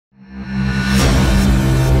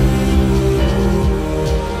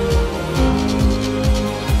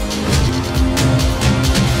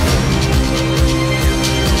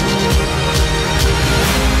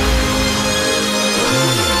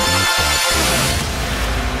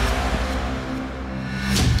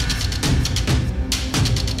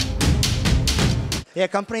Yeah,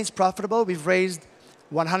 company is profitable. We've raised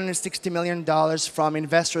 $160 million from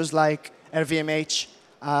investors like LVMH,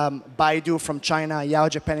 Baidu from China, Yahoo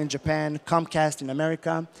Japan in Japan, Comcast in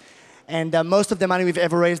America. And most of the money we've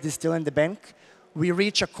ever raised is still in the bank. We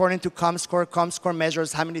reach, according to ComScore, ComScore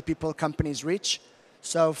measures how many people companies reach.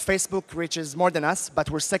 So Facebook reaches more than us, but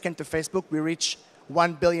we're second to Facebook. We reach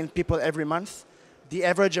 1 billion people every month. The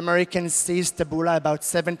average American sees Taboola about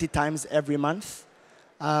 70 times every month.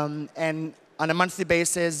 And on a monthly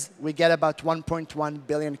basis, we get about 1.1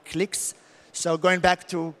 billion clicks. So going back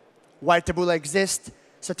to why Taboola exists,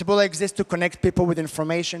 so Taboola exists to connect people with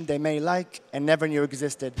information they may like and never knew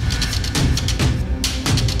existed.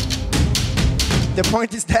 The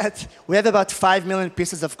point is that we have about 5 million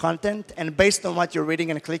pieces of content, and based on what you're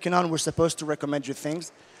reading and clicking on, we're supposed to recommend you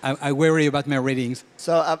things. I worry about my ratings.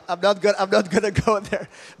 So I'm not going to go there.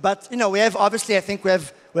 But we have, obviously, I think we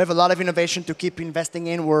have a lot of innovation to keep investing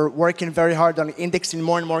in. We're working very hard on indexing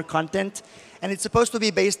more and more content. And it's supposed to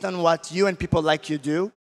be based on what you and people like you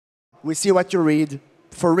do. We see what you read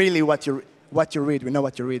for really what you read. We know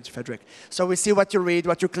what you read, Frederick. So we see what you read,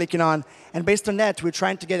 what you're clicking on. And based on that, we're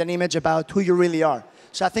trying to get an image about who you really are.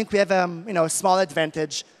 So I think we have a small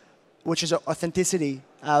advantage, which is authenticity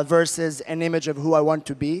versus an image of who I want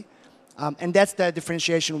to be. And that's the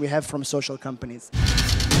differentiation we have from social companies.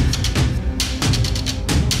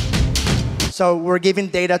 So we're giving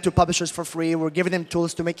data to publishers for free. We're giving them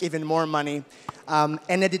tools to make even more money. And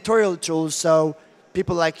editorial tools, so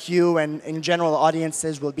people like you and in general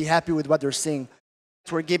audiences will be happy with what they're seeing.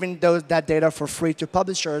 We're giving that data for free to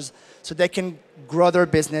publishers so they can grow their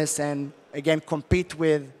business and, again, compete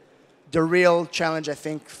with the real challenge, I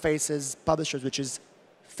think, faces publishers, which is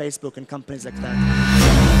Facebook and companies like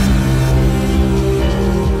that.